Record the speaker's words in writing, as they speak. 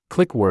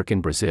Clickwork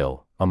in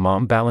Brazil, a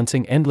mom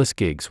balancing endless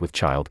gigs with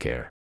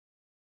childcare.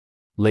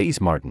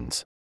 Lays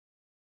Martins.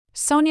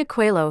 Sonia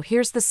Coelho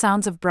hears the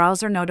sounds of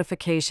browser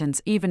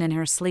notifications even in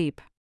her sleep.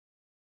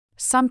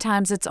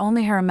 Sometimes it's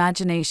only her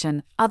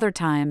imagination, other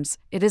times,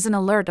 it is an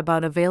alert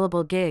about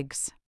available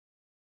gigs.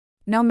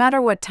 No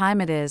matter what time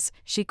it is,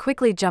 she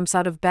quickly jumps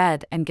out of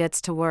bed and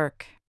gets to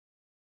work.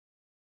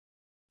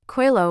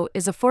 Coelho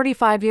is a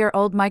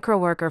 45-year-old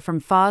microworker from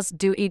Foz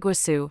do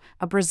Iguaçu,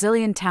 a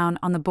Brazilian town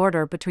on the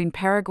border between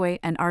Paraguay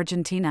and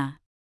Argentina.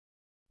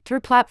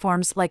 Through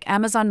platforms like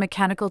Amazon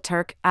Mechanical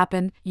Turk,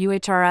 Appen,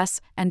 UHRS,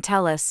 and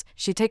Teles,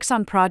 she takes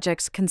on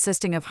projects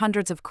consisting of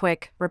hundreds of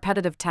quick,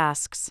 repetitive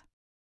tasks.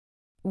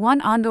 One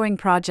ongoing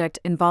project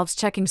involves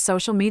checking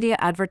social media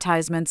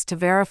advertisements to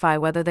verify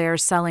whether they are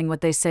selling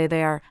what they say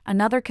they are.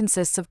 Another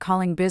consists of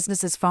calling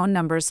businesses' phone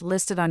numbers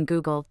listed on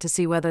Google to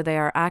see whether they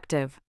are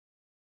active.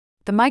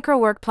 The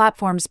microwork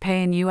platforms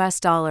pay in US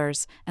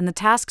dollars, and the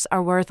tasks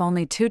are worth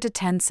only 2 to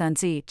 10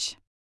 cents each.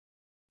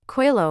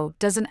 Coelho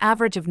does an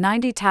average of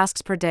 90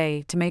 tasks per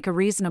day to make a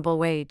reasonable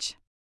wage.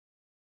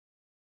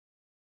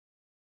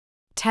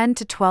 10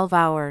 to 12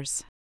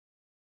 hours.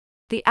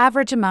 The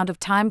average amount of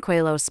time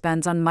Coelho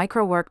spends on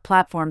microwork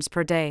platforms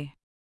per day.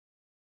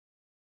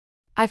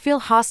 I feel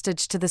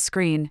hostage to the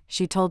screen,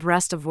 she told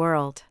Rest of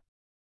World.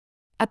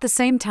 At the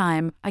same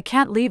time, I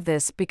can't leave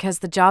this because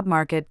the job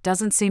market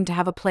doesn't seem to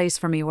have a place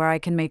for me where I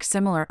can make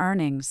similar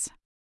earnings.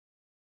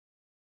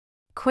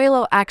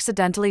 Coelho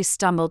accidentally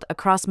stumbled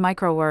across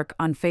microwork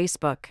on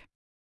Facebook.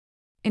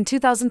 In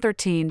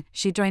 2013,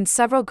 she joined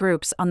several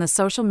groups on the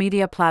social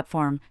media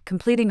platform,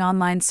 completing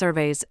online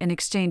surveys in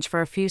exchange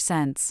for a few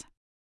cents.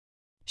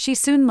 She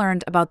soon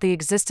learned about the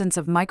existence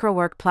of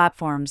microwork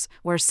platforms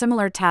where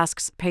similar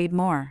tasks paid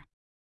more.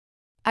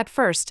 At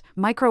first,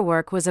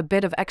 microwork was a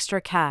bit of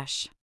extra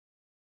cash.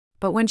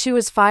 But when she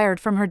was fired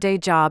from her day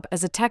job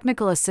as a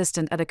technical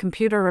assistant at a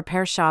computer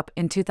repair shop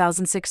in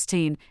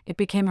 2016, it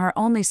became her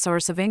only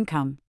source of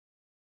income.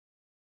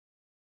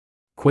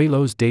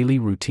 Coelho's daily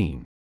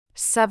routine.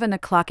 7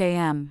 o'clock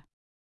a.m.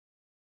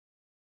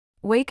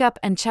 Wake up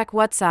and check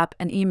WhatsApp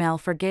and email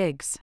for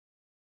gigs.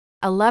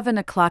 11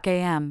 o'clock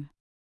a.m.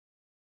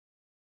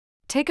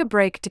 Take a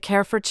break to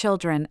care for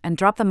children and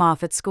drop them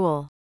off at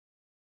school.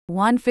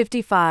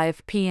 1:55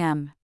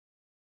 p.m.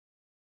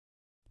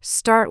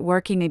 Start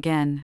working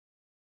again.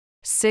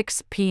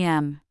 6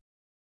 p.m.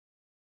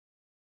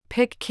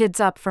 Pick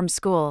kids up from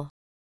school.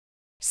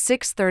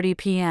 6:30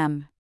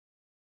 p.m.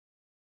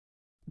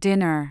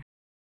 Dinner.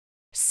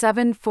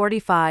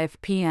 7:45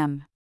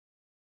 p.m.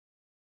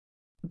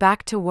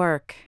 Back to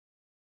work.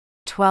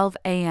 12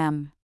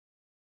 a.m.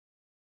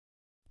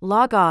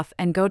 Log off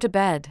and go to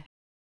bed.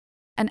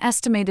 An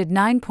estimated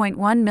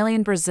 9.1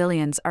 million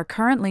Brazilians are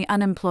currently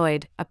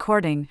unemployed,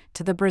 according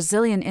to the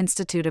Brazilian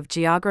Institute of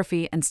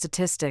Geography and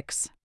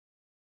Statistics.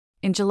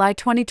 In July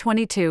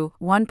 2022,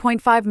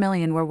 1.5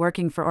 million were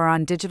working for or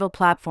on digital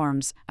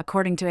platforms,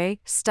 according to a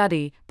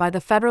study by the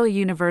Federal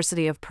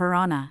University of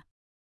Paraná.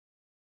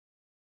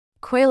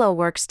 Coelho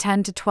works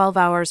 10 to 12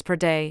 hours per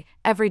day,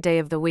 every day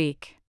of the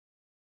week.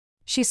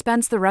 She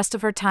spends the rest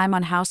of her time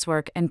on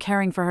housework and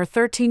caring for her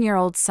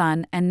 13-year-old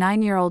son and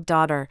 9-year-old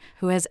daughter,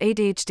 who has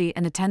ADHD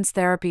and attends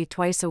therapy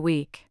twice a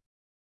week.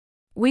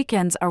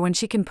 Weekends are when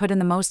she can put in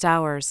the most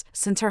hours,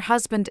 since her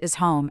husband is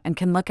home and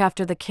can look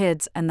after the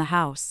kids and the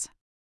house.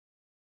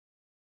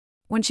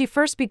 When she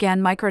first began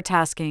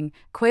microtasking,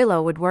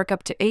 Coelho would work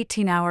up to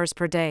 18 hours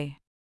per day.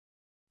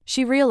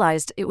 She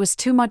realized it was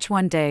too much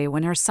one day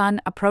when her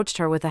son approached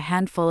her with a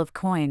handful of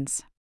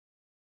coins.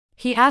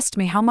 He asked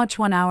me how much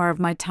 1 hour of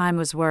my time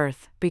was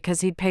worth,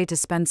 because he'd pay to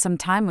spend some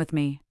time with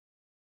me.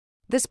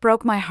 This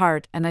broke my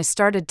heart and I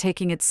started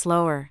taking it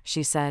slower,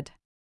 she said.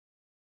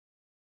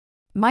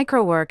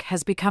 Microwork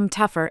has become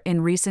tougher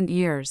in recent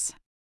years.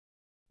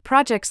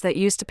 Projects that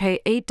used to pay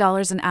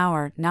 $8 an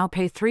hour now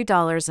pay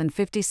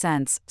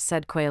 $3.50,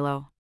 said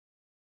Coelho.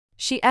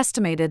 She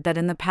estimated that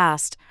in the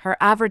past, her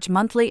average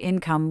monthly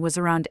income was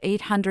around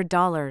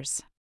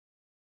 $800.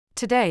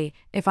 Today,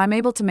 if I'm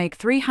able to make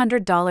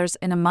 $300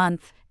 in a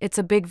month, it's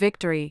a big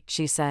victory,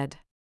 she said.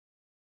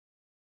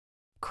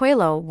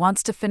 Coelho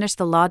wants to finish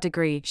the law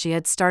degree she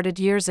had started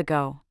years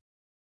ago.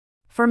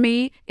 For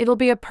me, it'll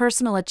be a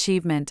personal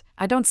achievement.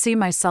 I don't see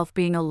myself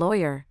being a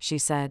lawyer, she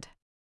said.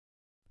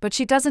 But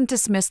she doesn't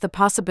dismiss the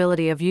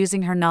possibility of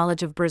using her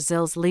knowledge of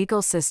Brazil's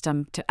legal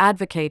system to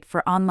advocate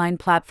for online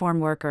platform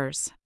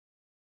workers.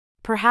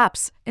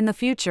 Perhaps, in the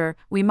future,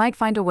 we might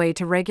find a way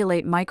to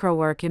regulate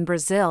microwork in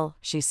Brazil,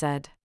 she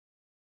said.